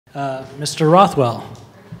Mr. Rothwell,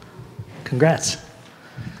 congrats.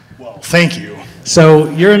 Well, thank you. So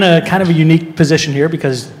you're in a kind of a unique position here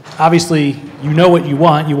because obviously you know what you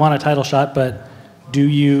want a title shot, but do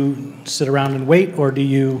you sit around and wait or do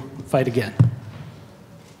you fight again?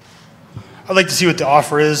 I'd like to see what the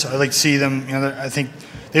offer is. I'd like to see them, I think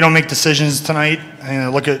they don't make decisions tonight.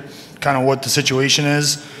 And look at kind of what the situation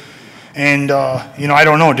is. And, I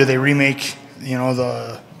don't know. Do they remake,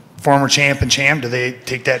 the former champ and champ? Do they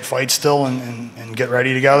take that fight still and get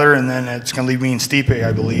ready together? And then it's going to leave me and Stipe,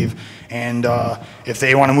 I believe. And if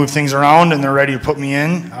they want to move things around and they're ready to put me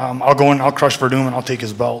in, I'll go and I'll crush Verdum and I'll take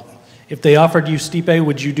his belt. If they offered you Stipe,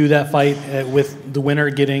 would you do that fight with the winner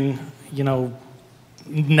getting,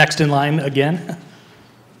 next in line again?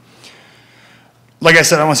 Like I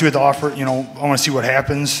said, I want to see what the offer, I want to see what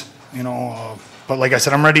happens, but like I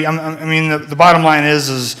said, I'm ready. The bottom line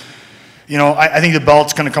is I think the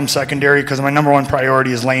belt's going to come secondary because my number one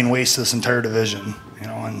priority is laying waste to this entire division,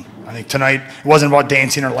 and I think tonight it wasn't about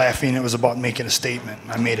dancing or laughing, it was about making a statement.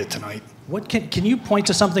 I made it tonight. What can you point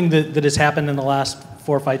to something that has happened in the last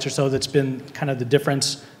 4 fights or so that's been kind of the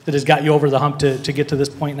difference that has got you over the hump to get to this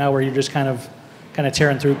point now where you're just kind of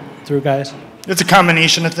tearing through guys? It's a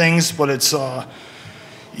combination of things, but it's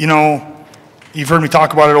you've heard me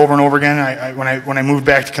talk about it over and over again. When I moved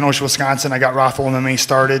back to Kenosha, Wisconsin, I got Rothwell MMA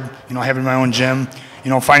started, having my own gym,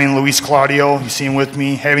 finding Luis Claudio, you see him with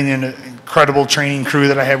me, having the incredible training crew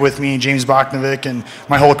that I have with me, James Boknovic and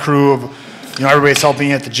my whole crew of, everybody that's helping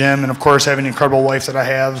me at the gym, and of course having an incredible wife that I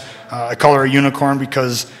have. I call her a unicorn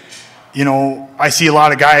because, I see a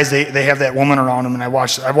lot of guys, they have that woman around them, and I've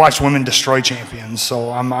watched women destroy champions,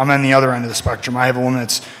 so I'm on the other end of the spectrum. I have a woman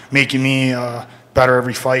that's making me better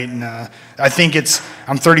every fight, and I think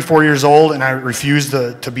I'm 34 years old and I refuse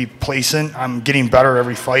to be complacent. I'm getting better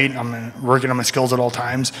every fight. I'm working on my skills at all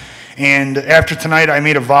times, and after tonight I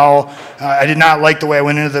made a vow. I did not like the way I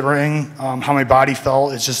went into the ring, how my body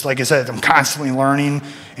felt. It's just like I said, I'm constantly learning,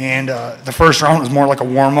 and the first round was more like a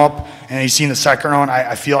warm-up, and you've seen the second round.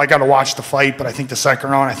 I feel I got to watch the fight, but I think the second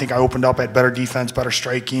round, I think I opened up at better defense, better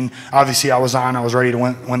striking. Obviously I was ready to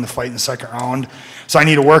win the fight in the second round. So I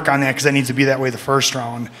need to work on that because that needs to be that way the first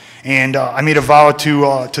round. And I made a vow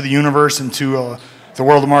to the universe and to the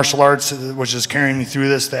world of martial arts, which is carrying me through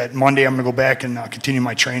this, that Monday I'm going to go back and continue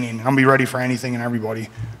my training. And I'll be ready for anything and everybody.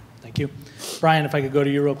 Thank you. Brian, if I could go to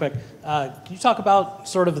you real quick. Can you talk about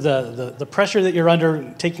sort of the pressure that you're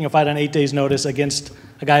under taking a fight on 8 days' notice against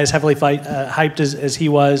a guy as heavily hyped as he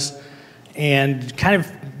was, and kind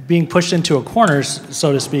of being pushed into a corner,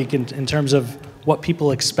 so to speak, in terms of what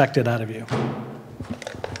people expected out of you?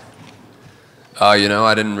 I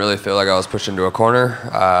didn't really feel like I was pushed into a corner.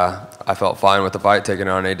 I felt fine with the fight, taking it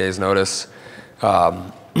on 8 days' notice.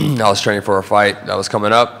 I was training for a fight that was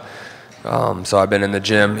coming up, so I've been in the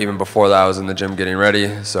gym. Even before that, I was in the gym getting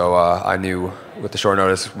ready, so I knew with the short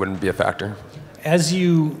notice wouldn't be a factor. As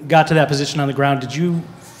you got to that position on the ground, did you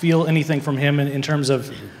feel anything from him in terms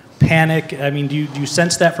of panic? I mean, do you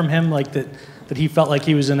sense that from him, like that he felt like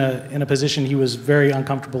he was in a position he was very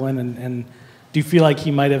uncomfortable in, and do you feel like he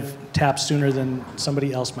might have tapped sooner than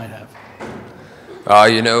somebody else might have?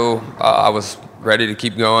 I was ready to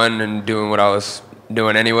keep going and doing what I was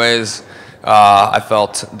doing anyways. I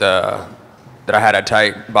felt that I had a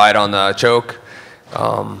tight bite on the choke,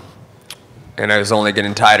 and I was only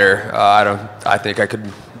getting tighter. I think I could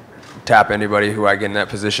tap anybody who I get in that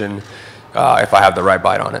position if I have the right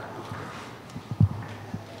bite on it.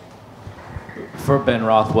 For Ben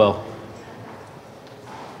Rothwell,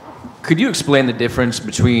 could you explain the difference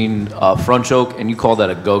between front choke and you call that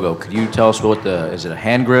a go-go? Could you tell us is it a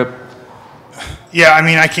hand grip? Yeah, I'm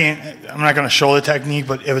not going to show the technique,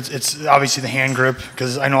 but it's obviously the hand grip,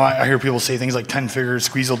 because I hear people say things like 10 fingers,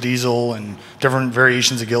 squeezle diesel, and different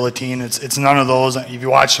variations of guillotine. It's none of those. If you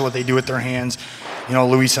watch what they do with their hands,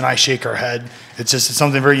 Luis and I shake our head. It's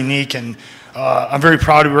something very unique, and I'm very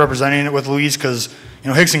proud to be representing it with Luis, because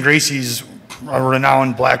Rickson Gracie's a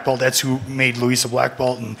renowned black belt. That's who made Luis a black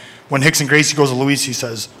belt. And when Rickson Gracie goes to Luis, he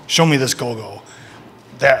says, "Show me this go-go."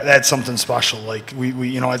 That's something special. Like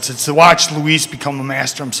it's to watch Luis become a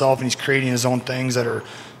master himself, and he's creating his own things that are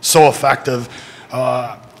so effective.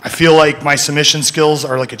 I feel like my submission skills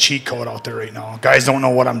are like a cheat code out there right now. Guys don't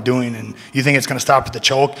know what I'm doing, and you think it's going to stop at the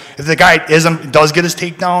choke. If the guy does get his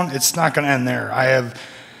takedown, it's not going to end there. I have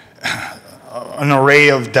an array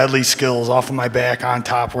of deadly skills off of my back, on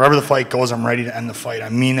top. Wherever the fight goes, I'm ready to end the fight. I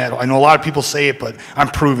mean that. I know a lot of people say it, but I'm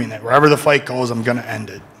proving that. Wherever the fight goes, I'm going to end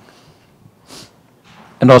it.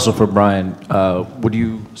 And also for Brian, would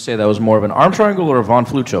you say that was more of an arm triangle or a Von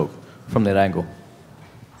Flue choke from that angle?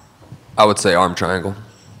 I would say arm triangle.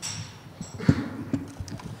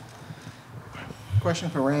 Question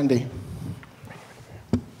for Randy.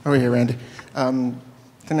 Over here, Randy.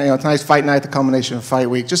 Tonight's fight night, the culmination of fight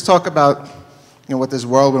week. Just talk about what this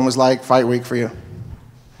whirlwind was like, fight week for you.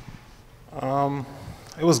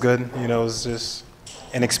 It was good. It was just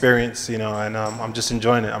an experience, and I'm just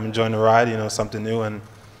enjoying it. I'm enjoying the ride, something new, and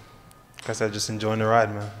like I said, just enjoying the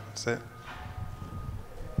ride, man. That's it.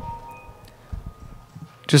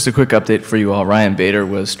 Just a quick update for you all. Ryan Bader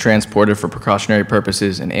was transported for precautionary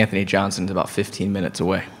purposes, and Anthony Johnson is about 15 minutes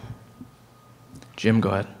away. Jim,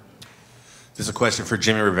 go ahead. This is a question for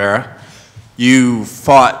Jimmy Rivera. You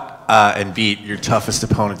fought and beat your toughest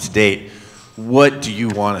opponent to date. What do you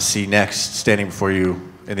want to see next standing before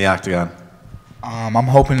you in the octagon? I'm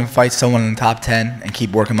hoping to fight someone in the top 10 and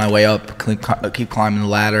keep working my way up, keep climbing the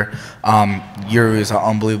ladder. Yuri is an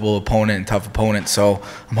unbelievable opponent and tough opponent, so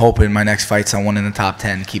I'm hoping my next fight's someone in the top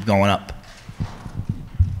 10 to keep going up.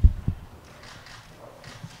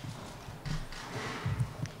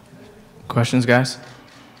 Questions, guys?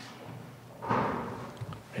 Right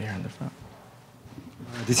here in the front.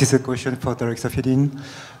 This is a question for Tarek Safieddine.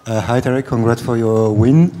 Hi Tarek, congrats for your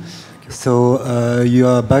win. So you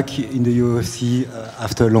are back in the UFC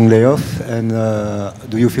after a long layoff, and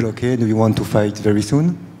do you feel okay? Do you want to fight very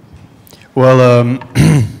soon? Well,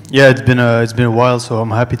 yeah, it's been a while, so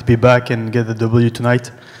I'm happy to be back and get the W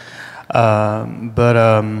tonight.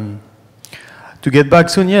 To get back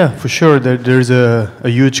soon, yeah, for sure. There's a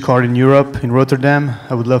huge card in Europe, in Rotterdam.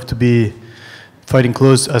 I would love to be fighting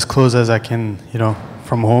close as I can,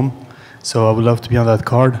 from home. So I would love to be on that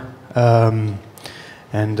card. Other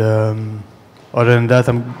than that,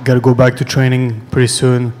 I'm gonna go back to training pretty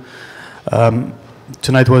soon.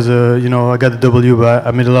 Tonight was I got the W, but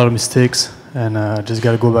I made a lot of mistakes, and just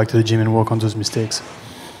gotta go back to the gym and work on those mistakes.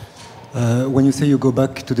 When you say you go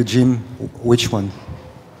back to the gym, which one?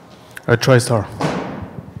 TriStar.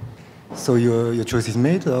 So your choice is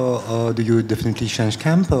made, or do you definitely change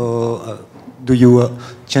camp, or do you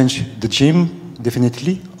change the gym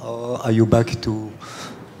definitely, or are you back to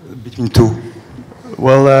between two?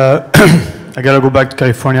 Well, I gotta go back to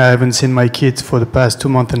California. I haven't seen my kids for the past 2.5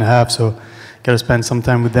 months, so gotta spend some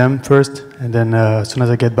time with them first, and then as soon as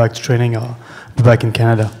I get back to training, I'll be back in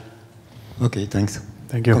Canada. Okay, thanks.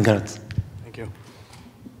 Thank you. Congrats. Thank you.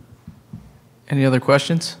 Any other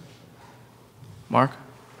questions? Mark?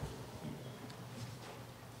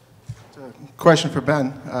 Question for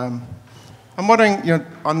Ben. I'm wondering,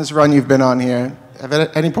 on this run you've been on here, have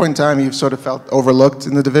at any point in time you've sort of felt overlooked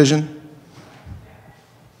in the division?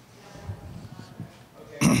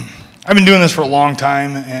 I've been doing this for a long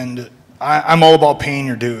time, and I'm all about paying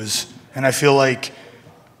your dues. And I feel like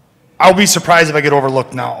I'll be surprised if I get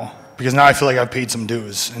overlooked now, because now I feel like I've paid some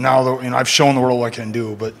dues, and now I've shown the world what I can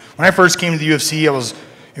do. But when I first came to the UFC, I was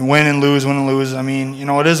win and lose, win and lose. I mean,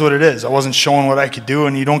 it is what it is. I wasn't showing what I could do,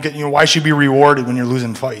 and you don't get, why should you be rewarded when you're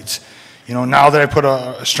losing fights? Now that I put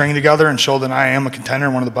a string together and showed that I am a contender,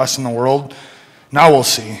 one of the best in the world, now we'll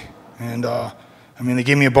see. And they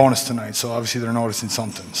gave me a bonus tonight, so obviously they're noticing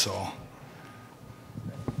something. So.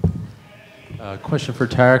 Question for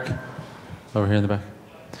Tarek, over here in the back.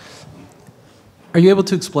 Are you able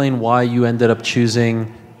to explain why you ended up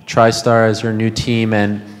choosing TriStar as your new team,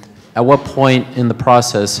 and at what point in the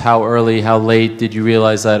process, how early, how late did you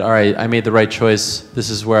realize that, all right, I made the right choice,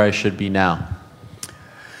 this is where I should be now?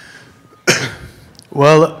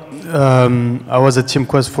 Well, I was at Team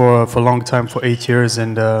Quest for a long time, for 8 years,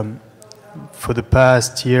 and for the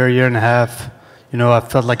past year and a half, I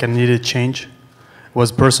felt like I needed change. It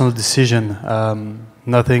was a personal decision.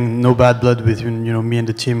 No bad blood between me and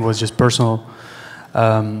the team. It was just personal.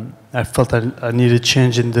 I felt I needed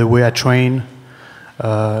change in the way I train,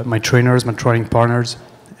 my trainers, my training partners,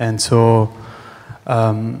 and so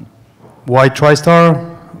why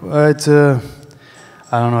TriStar?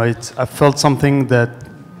 I don't know. I felt something that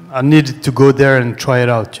I needed to go there and try it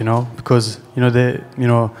out, because the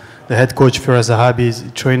head coach Firas Zahabi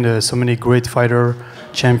trained so many great fighter,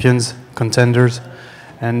 champions, contenders.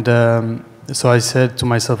 And so I said to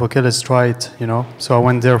myself, okay, let's try it, So I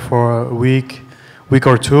went there for a week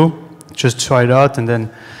or two, just try it out. And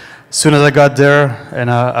then as soon as I got there,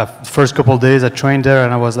 and first couple of days I trained there,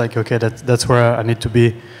 and I was like, okay, that's where I need to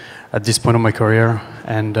be at this point of my career.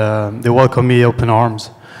 And they welcomed me open arms.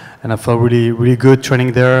 And I felt really, really good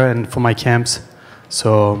training there and for my camps.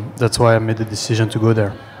 So that's why I made the decision to go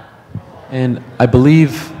there. And I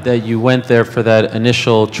believe that you went there for that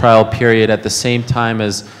initial trial period at the same time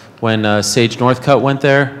as when Sage Northcutt went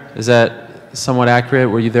there. Is that somewhat accurate?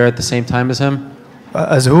 Were you there at the same time as him?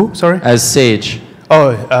 As who? Sorry? As Sage.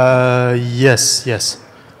 Oh, yes.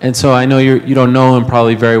 And so I know you don't know him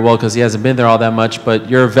probably very well because he hasn't been there all that much, but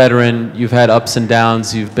you're a veteran, you've had ups and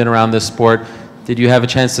downs, you've been around this sport. Did you have a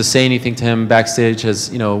chance to say anything to him backstage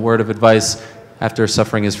as, you know, a word of advice after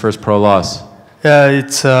suffering his first pro loss? Yeah,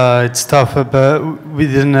 it's tough, but we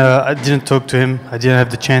didn't. I didn't talk to him. I didn't have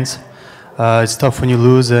the chance. It's tough when you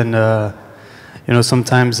lose, and you know,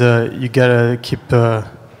 sometimes you gotta keep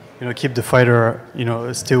keep the fighter, you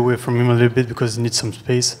know, stay away from him a little bit because he needs some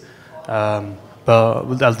space.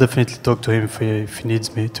 But I'll definitely talk to him if he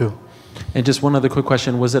needs me too. And just one other quick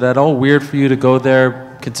question. Was it at all weird for you to go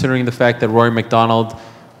there, considering the fact that Rory McDonald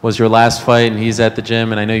was your last fight and he's at the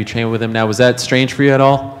gym, and I know you train with him now? Was that strange for you at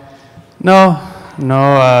all? No. You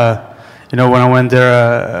know, when I went there,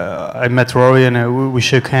 I met Rory and we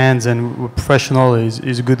shook hands, and we're professional.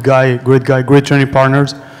 He's a good guy, great training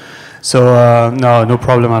partners. So no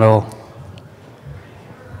problem at all.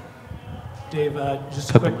 Dave,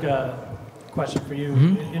 just a quick question for you.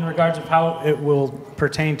 In regards of how it will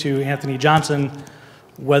pertain to Anthony Johnson,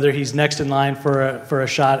 whether he's next in line for a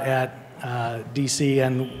shot at DC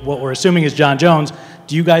and what we're assuming is John Jones,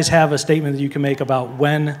 do you guys have a statement that you can make about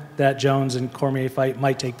when that Jones and Cormier fight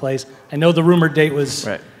might take place? I know the rumored date was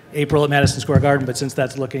April at Madison Square Garden, but since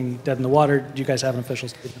that's looking dead in the water, do you guys have an official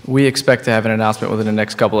statement? We expect to have an announcement within the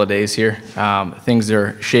next couple of days here. Things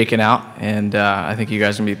are shaking out, and I think you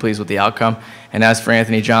guys are going to be pleased with the outcome. And as for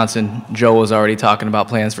Anthony Johnson, Joe was already talking about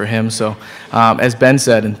plans for him. So as Ben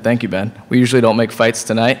said, and thank you, Ben, we usually don't make fights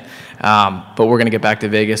tonight, but we're going to get back to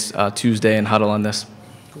Vegas Tuesday and huddle on this.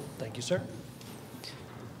 Cool. Thank you, sir.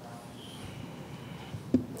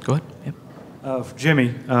 Go ahead. Yep.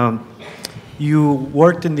 Jimmy, you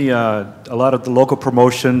worked in a lot of the local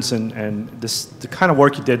promotions, and the kind of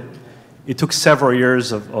work you did, it took several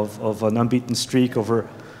years of an unbeaten streak over a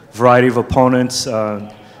variety of opponents,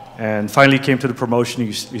 and finally came to the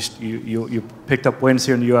promotion. You picked up wins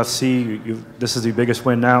here in the UFC. This is the biggest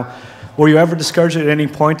win now. Were you ever discouraged at any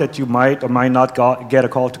point that you might or might not get a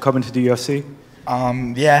call to come into the UFC?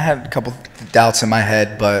 Yeah, I had a couple doubts in my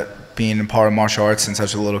head, but being a part of martial arts since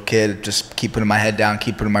such a little kid, just keep putting my head down,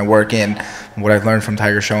 keep putting my work in, what I've learned from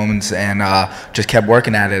Tiger Showmans, and just kept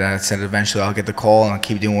working at it. And I said eventually I'll get the call and I'll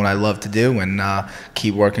keep doing what I love to do and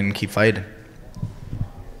keep working and keep fighting.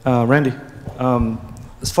 Randy,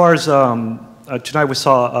 as far as tonight we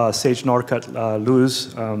saw Sage Northcutt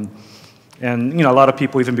lose, and you know, a lot of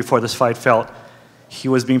people even before this fight felt he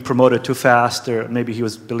was being promoted too fast, or maybe he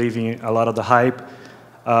was believing a lot of the hype.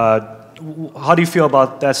 How do you feel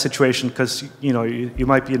about that situation? Because you know you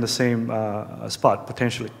might be in the same spot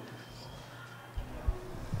potentially.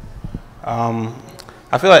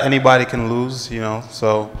 I feel like anybody can lose, you know.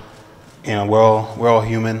 So, you know, we're all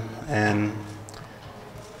human, and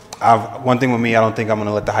one thing with me, I don't think I'm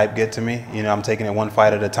gonna let the hype get to me. You know, I'm taking it one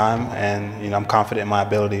fight at a time, and you know, I'm confident in my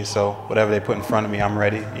abilities. So whatever they put in front of me, I'm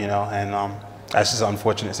ready. You know, and that's just an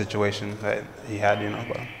unfortunate situation that he had. You know,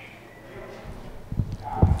 but.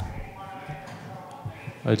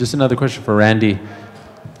 Just another question for Randy.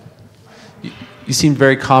 You seem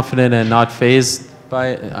very confident and not fazed by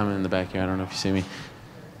it. I'm in the back here. I don't know if you see me.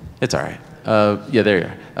 It's all right. Yeah, there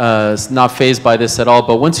you are. Not fazed by this at all.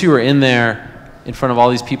 But once you were in there in front of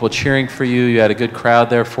all these people cheering for you, you had a good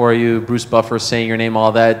crowd there for you, Bruce Buffer saying your name,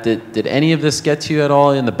 all that. Did any of this get to you at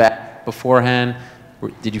all in the back beforehand?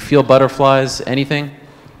 Did you feel butterflies? Anything?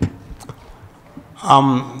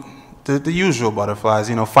 The usual butterflies,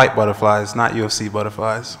 you know, fight butterflies, not UFC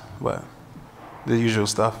butterflies, but the usual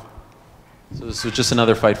stuff. So this was just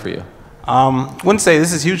another fight for you? Wouldn't say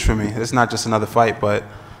this is huge for me. It's not just another fight, but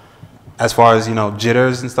as far as, you know,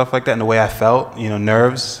 jitters and stuff like that and the way I felt, you know,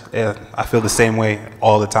 nerves, yeah, I feel the same way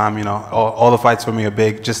all the time, you know. All the fights for me are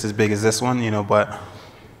big, just as big as this one, you know, but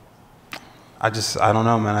I don't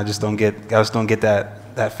know, man. I just don't get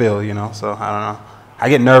that feel, you know, so I don't know. I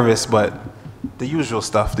get nervous, but the usual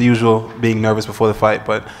stuff, the usual being nervous before the fight,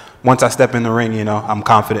 but once I step in the ring, you know, I'm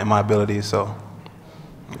confident in my abilities, so.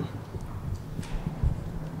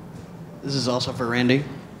 This is also for Randy,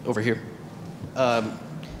 over here.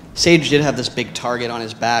 Sage did have this big target on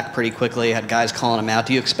his back pretty quickly, had guys calling him out.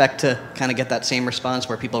 Do you expect to kind of get that same response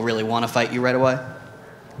where people really want to fight you right away?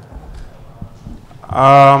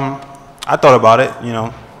 I thought about it, you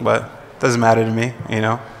know, but it doesn't matter to me, you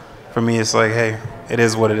know. For me, it's like, hey, it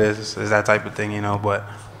is what it is. It's that type of thing, you know. But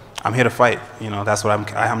I'm here to fight, you know. That's what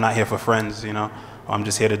I'm not here for friends, you know. I'm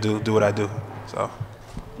just here to do what I do. So.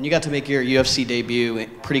 And you got to make your UFC debut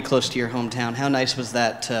pretty close to your hometown. How nice was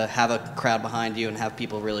that to have a crowd behind you and have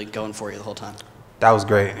people really going for you the whole time? that was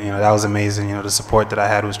great. You know, that was amazing. You know, the support that I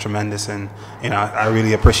had was tremendous, and you know, I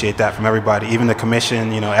really appreciate that from everybody. Even the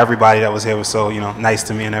commission, you know, everybody that was here was so, you know, nice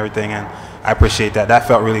to me and everything, and I appreciate that. That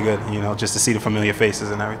felt really good, you know, just to see the familiar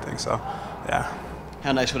faces and everything. So, yeah.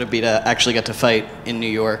 How nice would it be to actually get to fight in New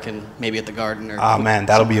York and maybe at the Garden? Or Oh man,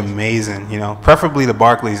 that'll be amazing. You know, preferably the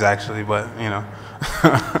Barclays actually, but you know.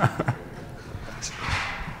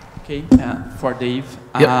 Okay, for Dave.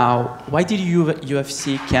 Why did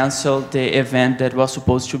UFC cancel the event that was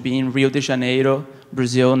supposed to be in Rio de Janeiro,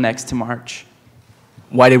 Brazil, next March?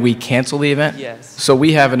 Why did we cancel the event? Yes. So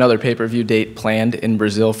we have another pay-per-view date planned in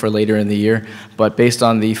Brazil for later in the year, but based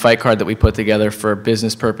on the fight card that we put together for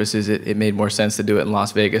business purposes, it made more sense to do it in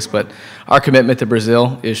Las Vegas. But our commitment to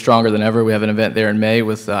Brazil is stronger than ever. We have an event there in May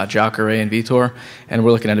with Jacare and Vitor, and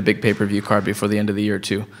we're looking at a big pay-per-view card before the end of the year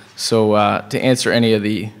too. So to answer any of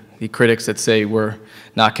the critics that say we're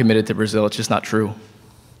not committed to Brazil, it's just not true.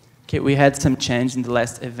 Okay, we had some change in the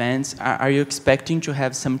last events. Are you expecting to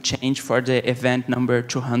have some change for the event number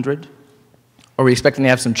 200? Are we expecting to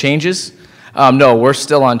have some changes? No, we're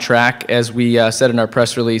still on track. As we said in our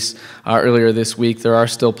press release earlier this week, there are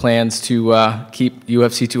still plans to keep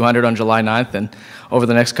UFC 200 on July 9th, and over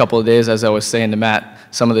the next couple of days, as I was saying to Matt,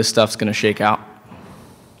 some of this stuff's going to shake out.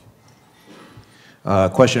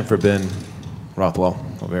 Question for Ben Rothwell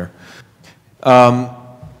over here.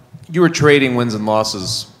 You were trading wins and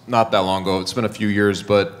losses not that long ago. It's been a few years,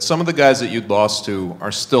 but some of the guys that you'd lost to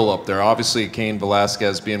are still up there. Obviously, Cain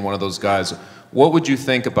Velasquez being one of those guys. What would you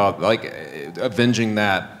think about like avenging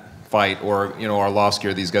that fight, or our loss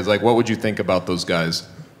here? These guys, like, what would you think about those guys?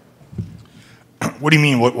 What do you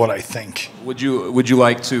mean? What I think? Would you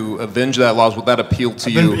like to avenge that loss? Would that appeal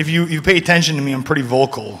to you? If you pay attention to me, I'm pretty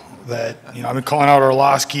vocal. That I've been calling out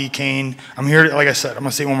Arlovsky, Cain. I'm here. Like I said, I'm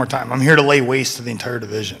gonna say it one more time. I'm here to lay waste to the entire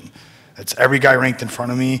division. It's every guy ranked in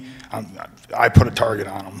front of me. I put a target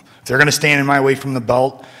on them. If they're going to stand in my way from the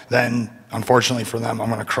belt, then unfortunately for them, I'm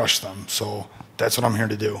going to crush them. So that's what I'm here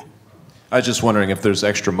to do. I was just wondering if there's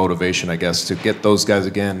extra motivation, I guess, to get those guys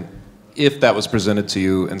again, if that was presented to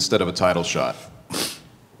you instead of a title shot.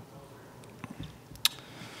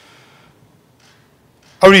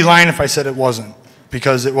 I would be lying if I said it wasn't,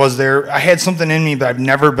 because it was there. I had something in me, but I've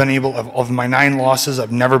never been able, of my 9 losses,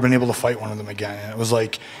 I've never been able to fight one of them again. And it was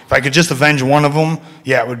like, if I could just avenge one of them,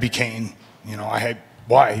 yeah, it would be Cain.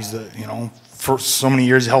 Why? He's for so many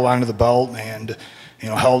years he held on to the belt and,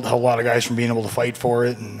 held a lot of guys from being able to fight for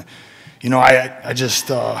it. And, I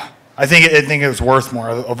think it was worth more.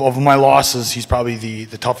 Of my losses, he's probably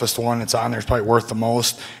the toughest one that's on there. It's probably worth the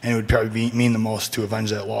most, and it would probably mean the most to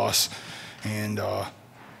avenge that loss. And,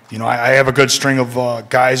 I have a good string of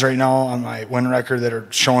guys right now on my win record that are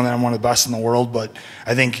showing that I'm one of the best in the world, but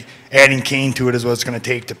I think adding Cain to it is what it's going to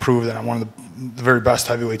take to prove that I'm one of the very best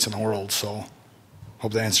heavyweights in the world. So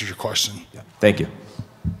hope that answers your question. Yeah. Thank you.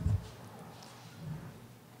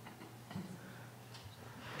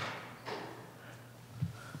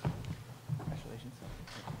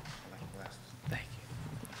 Thank you.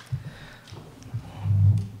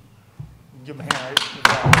 Give him a hand.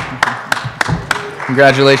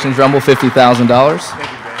 Congratulations, Rumble, $50,000.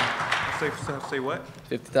 Thank you, Dan. Say what?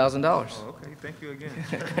 $50,000. Oh, okay. Thank you again.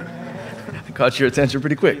 Caught your attention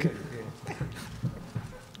pretty quick.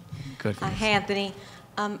 Good. Hey, Anthony.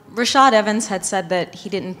 Rashad Evans had said that he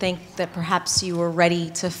didn't think that perhaps you were ready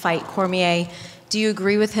to fight Cormier. Do you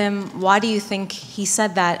agree with him? Why do you think he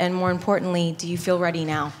said that? And more importantly, do you feel ready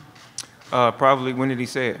now? Probably, when did he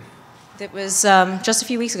say it? It was just a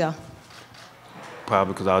few weeks ago.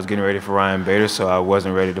 Probably because I was getting ready for Ryan Bader, so I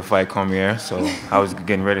wasn't ready to fight Cormier. So I was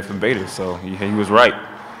getting ready for Bader, so he was right.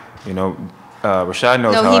 Rashad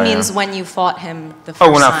knows how I am. No, he means when you fought him the first time.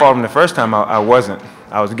 Oh, when I fought him the first time, I wasn't.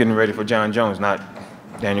 I was getting ready for John Jones, not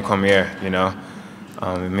Daniel Cormier,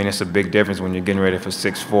 I mean, it's a big difference when you're getting ready for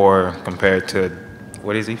 6'4" compared to,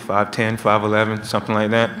 what is he, 5'10", 5'11", something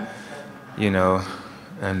like that,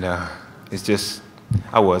 and it's just,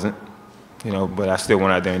 I wasn't, but I still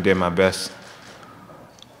went out there and did my best.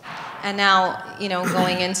 And now,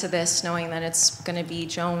 going into this, knowing that it's going to be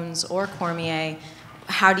Jones or Cormier,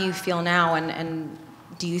 how do you feel now? And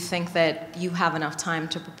do you think that you have enough time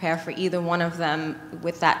to prepare for either one of them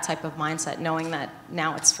with that type of mindset, knowing that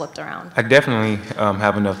now it's flipped around? I definitely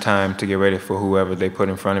have enough time to get ready for whoever they put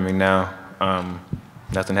in front of me now.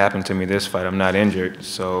 Nothing happened to me this fight. I'm not injured,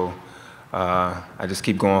 so I just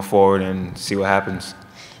keep going forward and see what happens.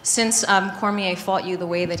 Since Cormier fought you the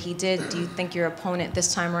way that he did, do you think your opponent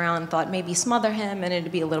this time around thought maybe smother him and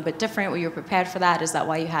it'd be a little bit different? Were you prepared for that? Is that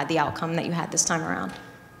why you had the outcome that you had this time around?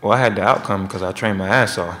 Well, I had the outcome because I trained my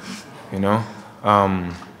ass off,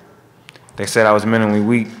 They said I was mentally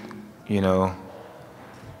weak,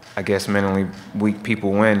 I guess mentally weak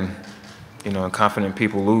people win, you know, and confident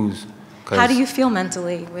people lose. How do you feel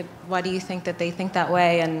mentally? Why do you think that they think that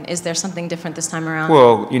way, and is there something different this time around?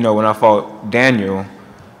 Well, you know, when I fought Daniel,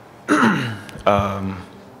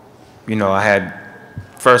 you know, I had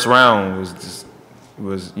first round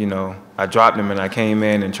was you know, I dropped him and I came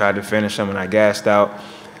in and tried to finish him and I gassed out.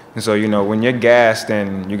 And so, you know, when you're gassed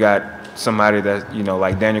and you got somebody that, you know,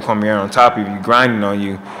 like Daniel Cormier on top of you, grinding on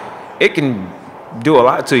you, it can do a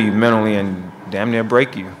lot to you mentally and damn near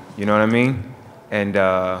break you. You know what I mean? And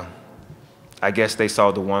I guess they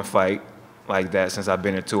saw the one fight like that since I've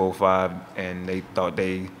been at 205, and they thought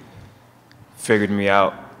they figured me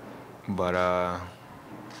out. But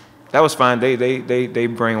that was fine. They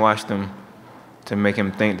brainwashed him to make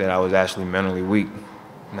him think that I was actually mentally weak,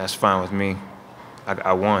 and that's fine with me.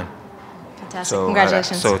 I won. Fantastic. So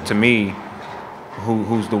Congratulations. So to me,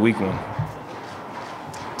 who's the weak one?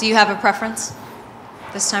 Do you have a preference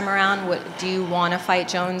this time around? Do you want to fight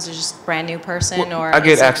Jones, or just a brand new person? Or I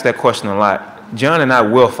get asked that question a lot. John and I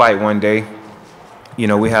will fight one day. You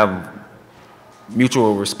know, we have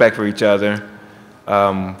mutual respect for each other.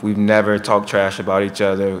 We've never talked trash about each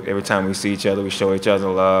other. Every time we see each other, we show each other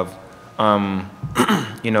love.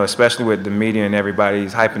 You know, especially with the media and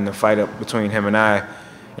everybody's hyping the fight up between him and I.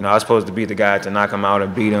 You know, I was supposed to be the guy to knock him out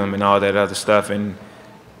and beat him and all that other stuff. And,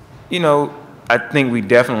 you know, I think we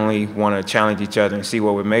definitely want to challenge each other and see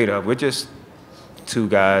what we're made of. We're just two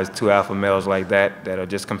guys, two alpha males like that are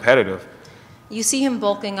just competitive. You see him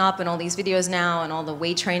bulking up in all these videos now and all the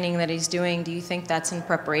weight training that he's doing. Do you think that's in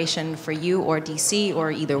preparation for you or DC,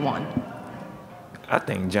 or either one? I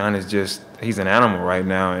think John is just, he's an animal right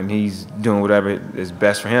now, and he's doing whatever is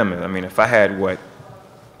best for him. I mean, if I had,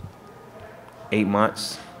 8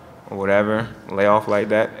 months or whatever, layoff like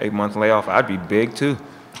that, 8-month layoff, I'd be big too.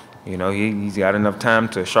 You know, he's got enough time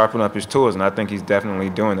to sharpen up his tools, and I think he's definitely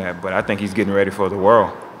doing that. But I think he's getting ready for the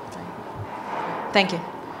world. Thank you.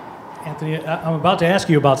 Anthony, I'm about to ask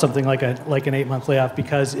you about something like an 8-month layoff,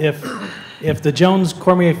 because if the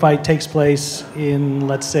Jones-Cormier fight takes place in,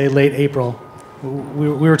 let's say, late April, we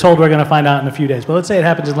were told we're going to find out in a few days, but let's say it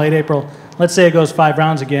happens in late April, let's say it goes 5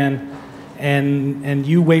 rounds again, and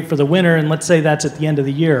you wait for the winner, and let's say that's at the end of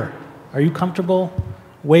the year. Are you comfortable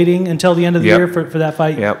waiting until the end of the year for that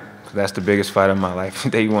fight? Yep, that's the biggest fight of my life.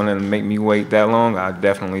 If they want to make me wait that long, I'll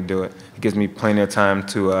definitely do it. It gives me plenty of time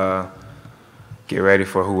to get ready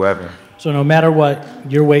for whoever. So no matter what,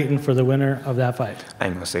 you're waiting for the winner of that fight? I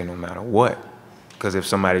ain't gonna say no matter what, because if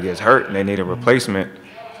somebody gets hurt and they need a replacement,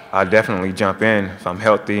 I'll definitely jump in if I'm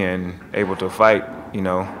healthy and able to fight. You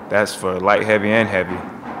know, that's for light, heavy, and heavy.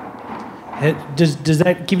 Does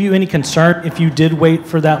that give you any concern if you did wait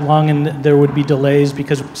for that long and there would be delays?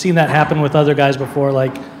 Because we've seen that happen with other guys before,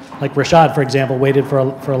 like Rashad, for example, waited for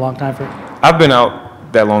a long time for. I've been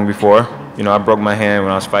out that long before. You know, I broke my hand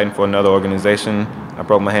when I was fighting for another organization. I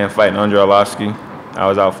broke my hand fighting Andre Arlovsky. I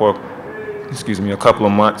was out for, a couple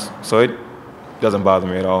of months. So it doesn't bother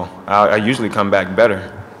me at all. I usually come back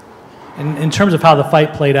better. In terms of how the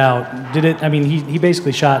fight played out, did it? I mean, he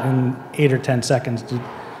basically shot in 8 or 10 seconds.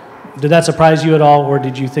 Did that surprise you at all, or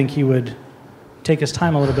did you think he would take his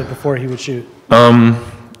time a little bit before he would shoot?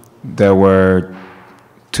 There were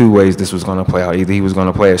 2 ways this was going to play out. Either he was going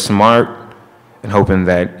to play it smart and hoping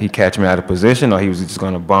that he'd catch me out of position, or he was just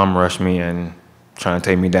going to bomb rush me and try and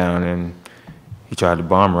take me down. And he tried to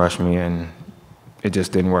bomb rush me, and it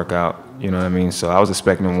just didn't work out. You know what I mean? So I was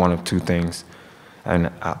expecting one of 2 things.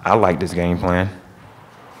 And I like this game plan.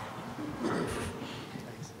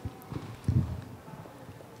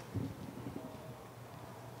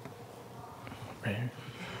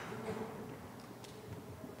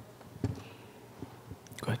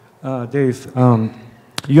 Dave,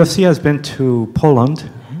 UFC has been to Poland,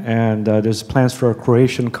 and there's plans for a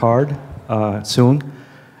Croatian card soon.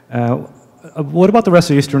 What about the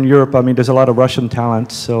rest of Eastern Europe? I mean, there's a lot of Russian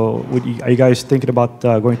talent, so are you guys thinking about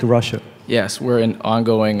going to Russia? Yes, we're in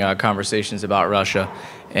ongoing conversations about Russia,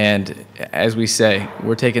 and as we say,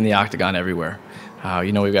 we're taking the octagon everywhere.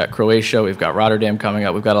 You know, we've got Croatia, we've got Rotterdam coming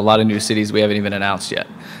up, we've got a lot of new cities we haven't even announced yet.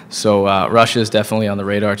 So Russia is definitely on the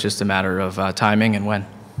radar, it's just a matter of timing and when.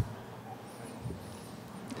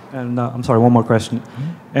 And I'm sorry, one more question.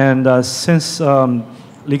 And since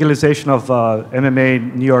legalization of MMA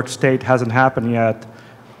in New York State hasn't happened yet,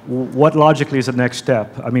 what logically is the next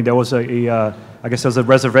step? I mean, there was I guess there was a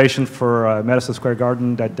reservation for Madison Square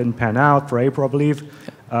Garden that didn't pan out for April, I believe.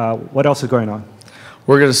 What else is going on?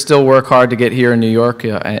 we're going to still work hard to get here in New York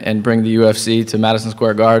and bring the UFC to Madison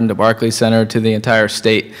Square Garden, to Barclays Center, to the entire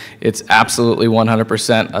state. It's absolutely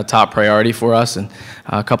 100% a top priority for us. And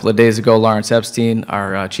a couple of days ago, Lawrence Epstein,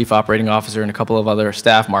 our Chief Operating Officer, and a couple of other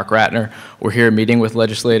staff, Mark Ratner, were here meeting with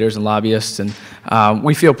legislators and lobbyists. And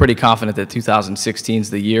we feel pretty confident that 2016 is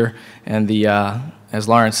the year. And as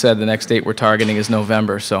Lawrence said, the next date we're targeting is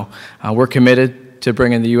November. So we're committed to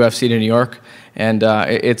bringing the UFC to New York. And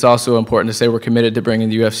it's also important to say we're committed to bringing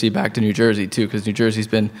the UFC back to New Jersey, too, because New Jersey's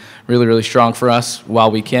been really, really strong for us while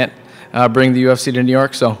we can't bring the UFC to New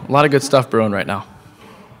York. So a lot of good stuff brewing right now.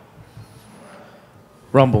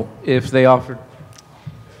 Rumble, if they offered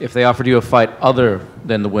you a fight other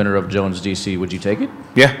than the winner of Jones DC, would you take it?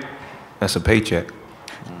 Yeah, that's a paycheck.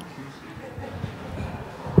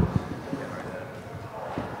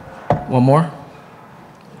 One more?